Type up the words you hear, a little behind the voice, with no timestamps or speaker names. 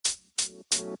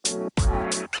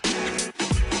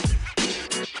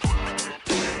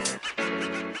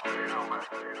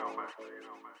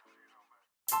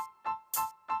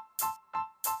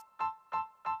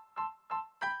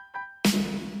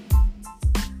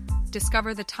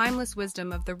Discover the timeless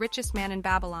wisdom of the richest man in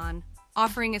Babylon,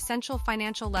 offering essential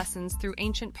financial lessons through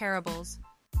ancient parables.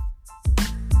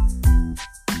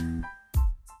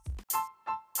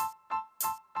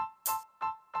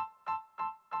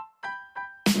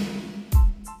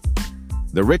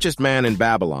 The Richest Man in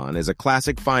Babylon is a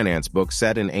classic finance book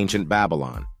set in ancient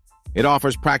Babylon. It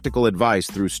offers practical advice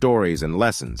through stories and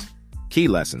lessons. Key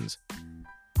lessons.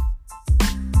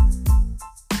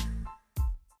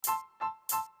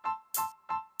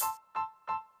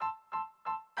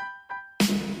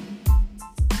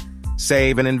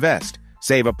 Save and invest.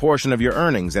 Save a portion of your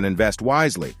earnings and invest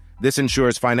wisely. This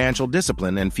ensures financial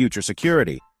discipline and future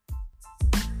security.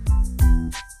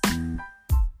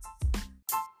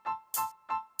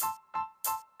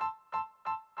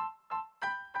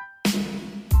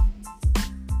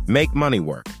 Make money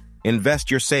work.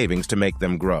 Invest your savings to make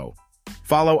them grow.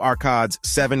 Follow Arcade's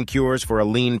 7 Cures for a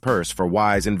Lean Purse for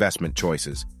wise investment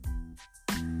choices.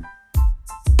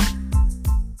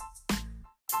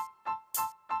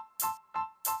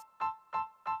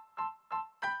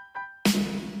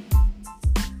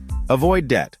 Avoid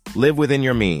debt. Live within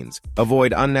your means.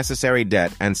 Avoid unnecessary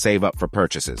debt and save up for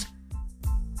purchases.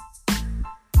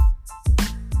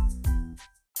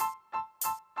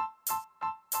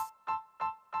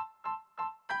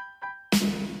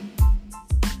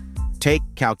 Take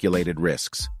calculated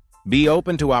risks. Be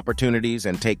open to opportunities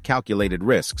and take calculated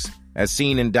risks, as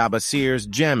seen in Dabasir's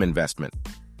gem investment.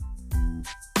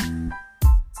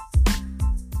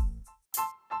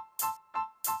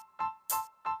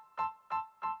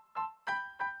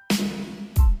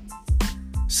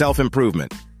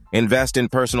 Self-improvement. Invest in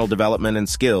personal development and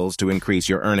skills to increase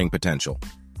your earning potential.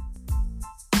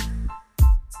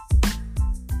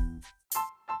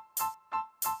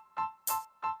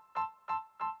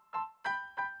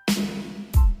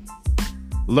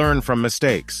 Learn from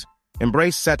mistakes.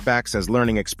 Embrace setbacks as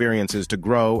learning experiences to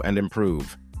grow and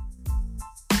improve.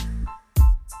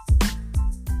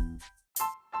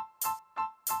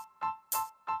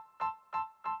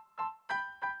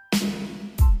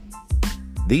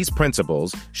 These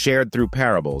principles, shared through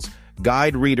parables,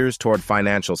 guide readers toward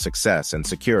financial success and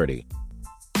security.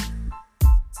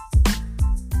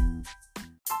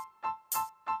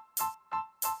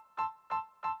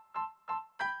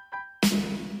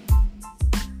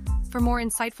 For more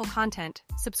insightful content,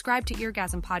 subscribe to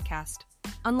Eargasm Podcast.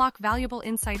 Unlock valuable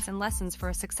insights and lessons for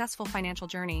a successful financial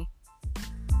journey.